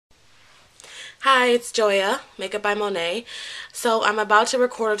Hi, it's Joya, Makeup by Monet. So I'm about to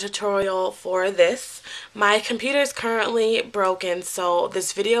record a tutorial for this. My computer is currently broken, so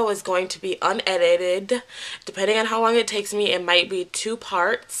this video is going to be unedited. Depending on how long it takes me, it might be 2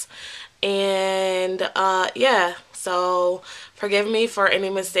 parts. And yeah, so forgive me for any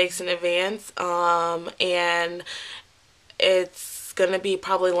mistakes in advance. And it's gonna be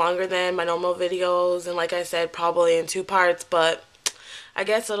probably longer than my normal videos, and like I said, probably in 2 parts, but I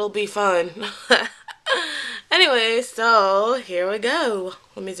guess it'll be fun. Anyway, so here we go.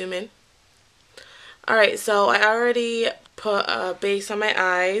 Let me zoom in. Alright, so I already put a base on my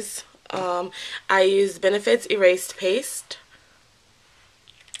eyes. I used Benefit's Erased Paste.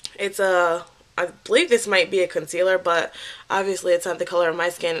 I believe this might be a concealer, but obviously it's not the color of my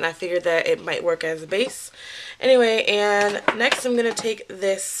skin, and I figured that it might work as a base. Anyway, and next I'm going to take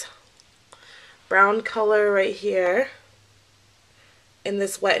this brown color right here in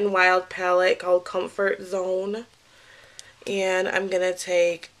this Wet n Wild palette called Comfort Zone. And I'm going to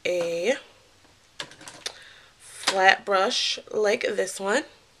take a flat brush like this one,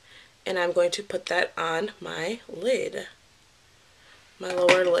 and I'm going to put that on my lid, my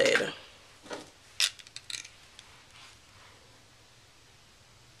lower lid.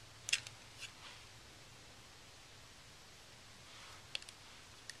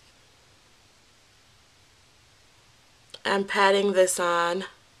 I'm patting this on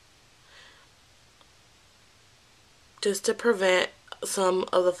just to prevent some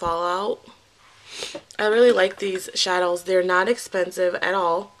of the fallout. I really like these shadows. They're not expensive at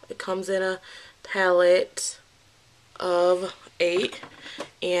all. It comes in a palette of 8,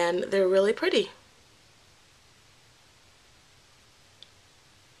 and they're really pretty.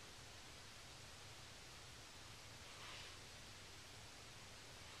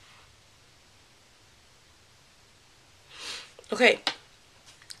 Okay,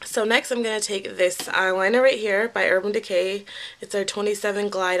 so next I'm going to take this eyeliner right here by Urban Decay. It's our 27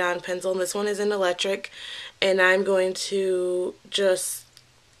 Glide On pencil, and this one is in electric. And I'm going to just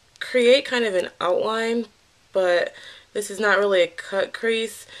create kind of an outline, but this is not really a cut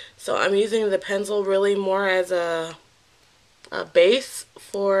crease. So I'm using the pencil really more as a base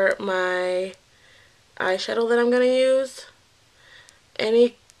for my eyeshadow that I'm going to use.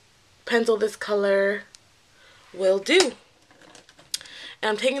 Any pencil this color will do. And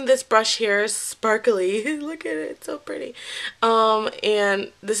I'm taking this brush here, sparkly. Look at it, it's so pretty.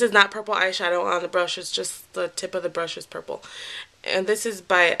 And this is not purple eyeshadow on the brush, it's just the tip of the brush is purple. And this is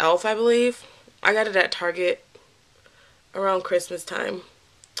by e.l.f., I believe. I got it at Target around Christmas time.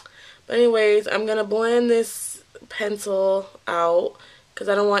 But anyways, I'm going to blend this pencil out because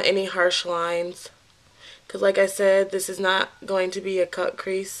I don't want any harsh lines. Because like I said, this is not going to be a cut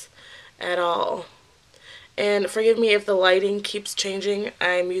crease at all. And forgive me if the lighting keeps changing.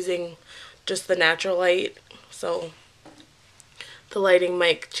 I'm using just the natural light, so the lighting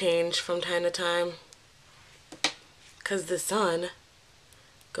might change from time to time because the sun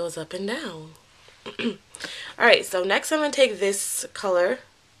goes up and down. Alright, so next I'm going to take this color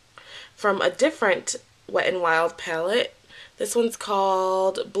from a different Wet n Wild palette. This one's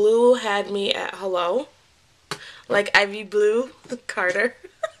called Blue Had Me at Hello. Like Ivy Blue Carter.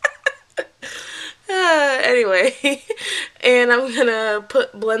 Anyway, and I'm gonna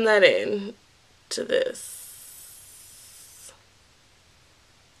blend that in to this.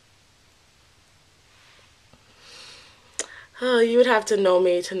 Oh, you would have to know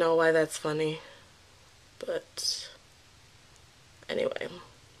me to know why that's funny. But anyway,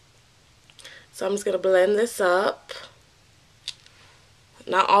 so I'm just gonna blend this up.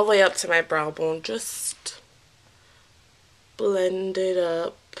 Not all the way up to my brow bone, just blend it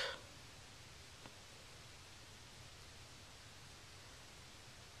up.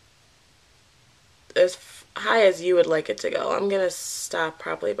 As high as you would like it to go. I'm going to stop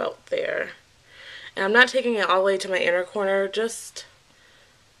probably about there. And I'm not taking it all the way to my inner corner, just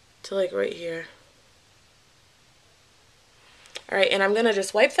to like right here. Alright, and I'm going to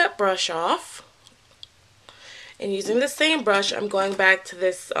just wipe that brush off. And using the same brush, I'm going back to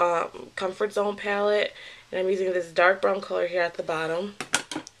this Comfort Zone palette. And I'm using this dark brown color here at the bottom.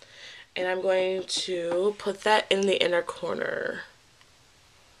 And I'm going to put that in the inner corner.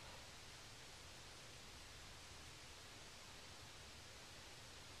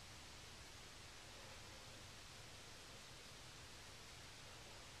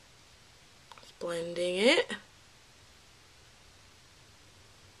 Blending it.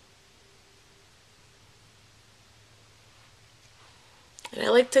 And I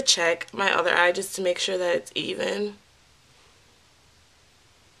like to check my other eye just to make sure that it's even.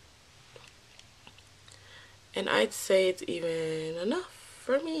 And I'd say it's even enough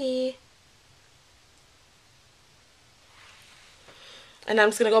for me. And I'm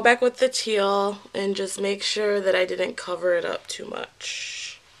just going to go back with the teal and just make sure that I didn't cover it up too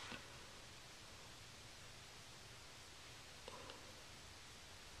much.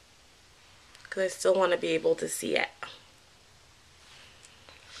 Because I still want to be able to see it.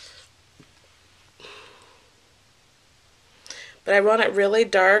 But I run it really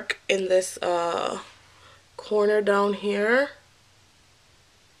dark in this corner down here.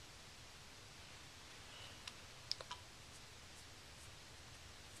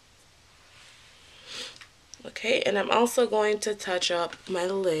 Okay, and I'm also going to touch up my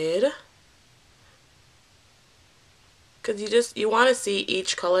lid. Because you want to see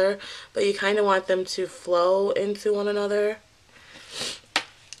each color, but you kind of want them to flow into one another.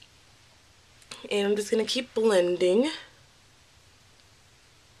 And I'm just going to keep blending.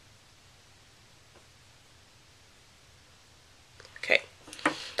 Okay.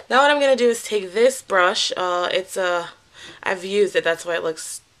 Now what I'm going to do is take this brush. I've used it, that's why it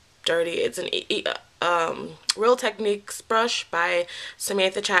looks dirty. It's an Real Techniques brush by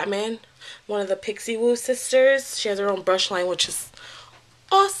Samantha Chapman, one of the Pixie Woo sisters. She has her own brush line, which is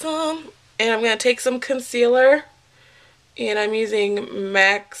awesome. And I'm going to take some concealer, and I'm using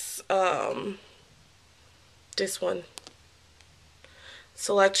MAC's, this one,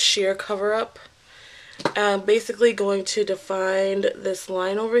 Select Sheer Cover Up. I'm basically going to define this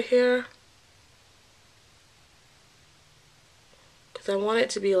line over here, because I want it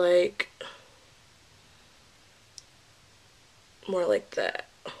to be like more like that.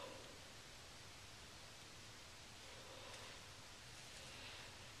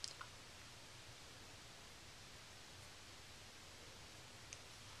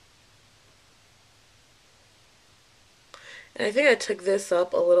 And I think I took this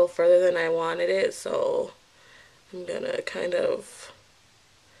up a little further than I wanted it, so I'm gonna kind of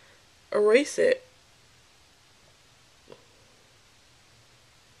erase it.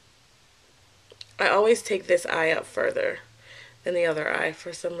 I always take this eye up further than the other eye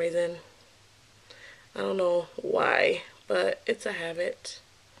for some reason. I don't know why, but it's a habit.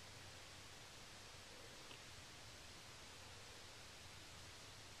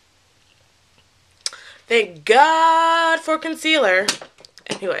 Thank God for concealer.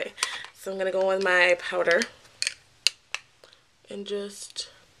 Anyway, so I'm going to go with my powder and just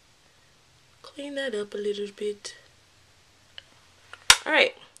clean that up a little bit.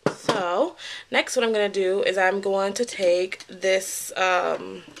 Alright, so next what I'm going to do is I'm going to take this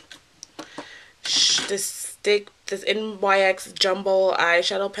this NYX Jumbo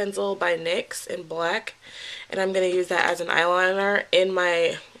eyeshadow pencil by NYX in black, and I'm going to use that as an eyeliner in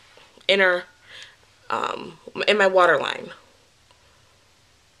my inner in my waterline.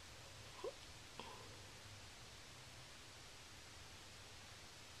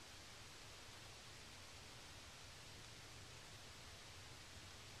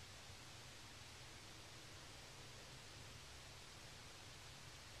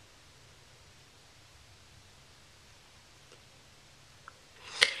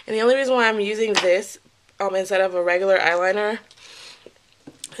 And the only reason why I'm using this instead of a regular eyeliner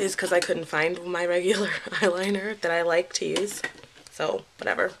is because I couldn't find my regular eyeliner that I like to use. So,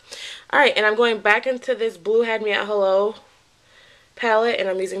 whatever. Alright, and I'm going back into this Blue Had Me at Hello palette, and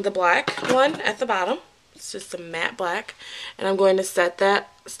I'm using the black one at the bottom. It's just a matte black. And I'm going to set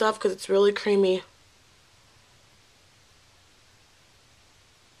that stuff because it's really creamy.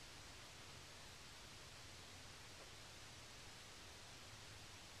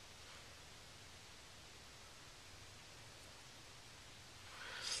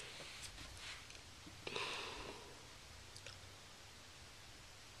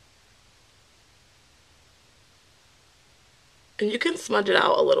 And you can smudge it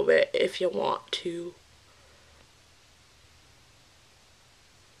out a little bit if you want to.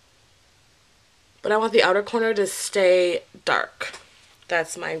 But I want the outer corner to stay dark.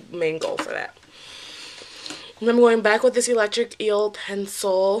 That's my main goal for that. And I'm going back with this Electric Eel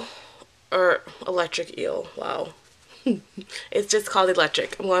pencil. Or Electric Eel, wow. It's just called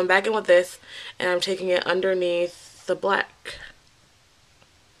Electric. I'm going back in with this, and I'm taking it underneath the black.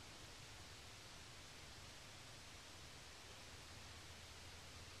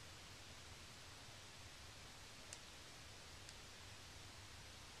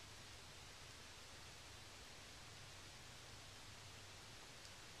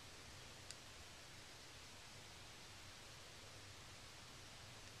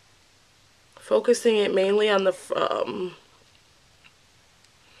 Focusing it mainly on the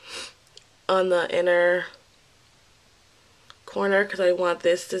inner corner because I want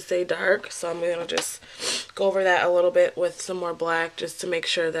this to stay dark. So I'm going to just go over that a little bit with some more black just to make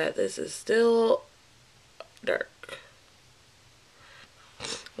sure that this is still dark.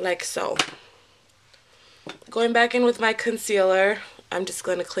 like so. Going back in with my concealer, I'm just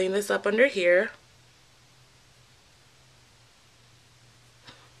going to clean this up under here.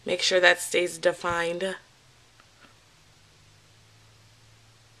 Make sure that stays defined.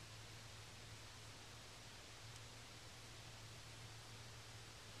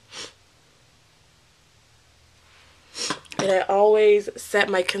 And I always set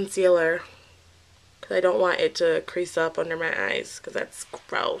my concealer because I don't want it to crease up under my eyes because that's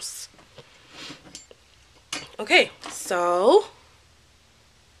gross. Okay, so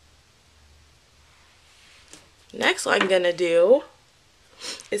next what I'm going to do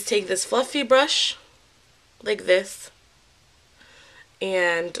is take this fluffy brush like this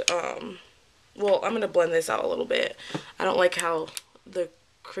and well, I'm going to blend this out a little bit. I don't like how the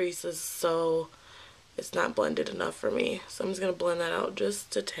crease is so it's not blended enough for me. So I'm just going to blend that out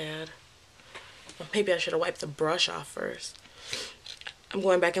just a tad. Well, maybe I should have wiped the brush off first. I'm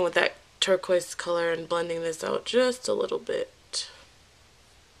going back in with that turquoise color and blending this out just a little bit.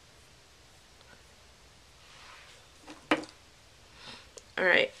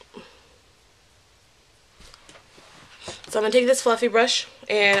 Alright. So I'm going to take this fluffy brush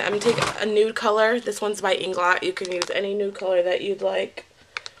and I'm going to take a nude color. This one's by Inglot. You can use any nude color that you'd like.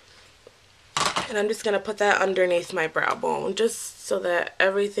 And I'm just going to put that underneath my brow bone just so that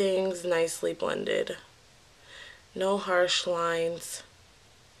everything's nicely blended. No harsh lines.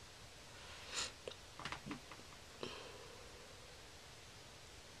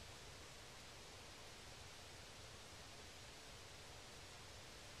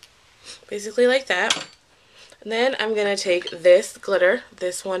 Basically like that. And then I'm going to take this glitter.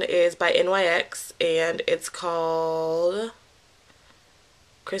 This one is by NYX and it's called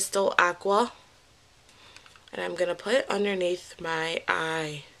Crystal Aqua. And I'm going to put it underneath my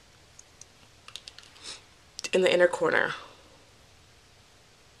eye in the inner corner.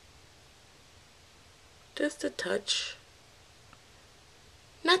 Just a touch.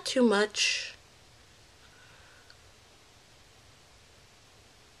 Not too much.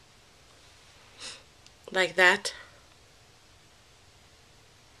 Like that.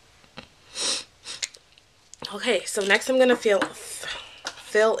 Okay, so next I'm going to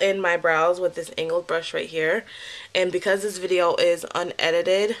fill in my brows with this angled brush right here. And because this video is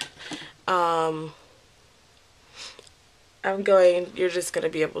unedited, you're just going to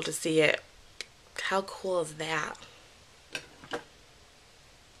be able to see it. How cool is that?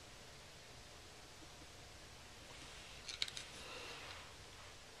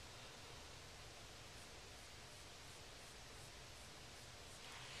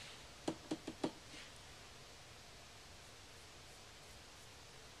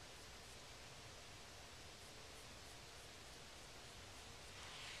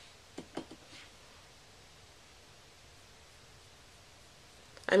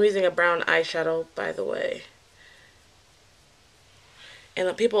 I'm using a brown eyeshadow, by the way.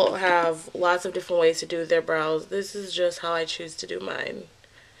 And people have lots of different ways to do their brows. This is just how I choose to do mine.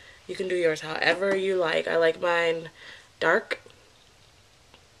 You can do yours however you like. I like mine dark.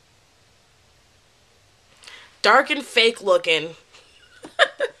 Dark and fake looking.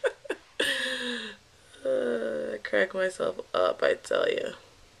 I crack myself up, I tell you.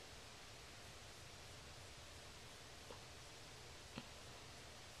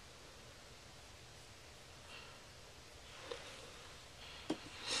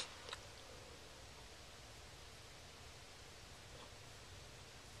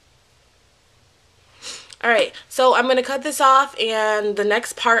 Alright, so I'm going to cut this off, and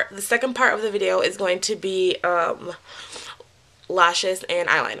the second part of the video is going to be lashes and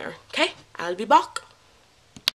eyeliner. Okay, I'll be back.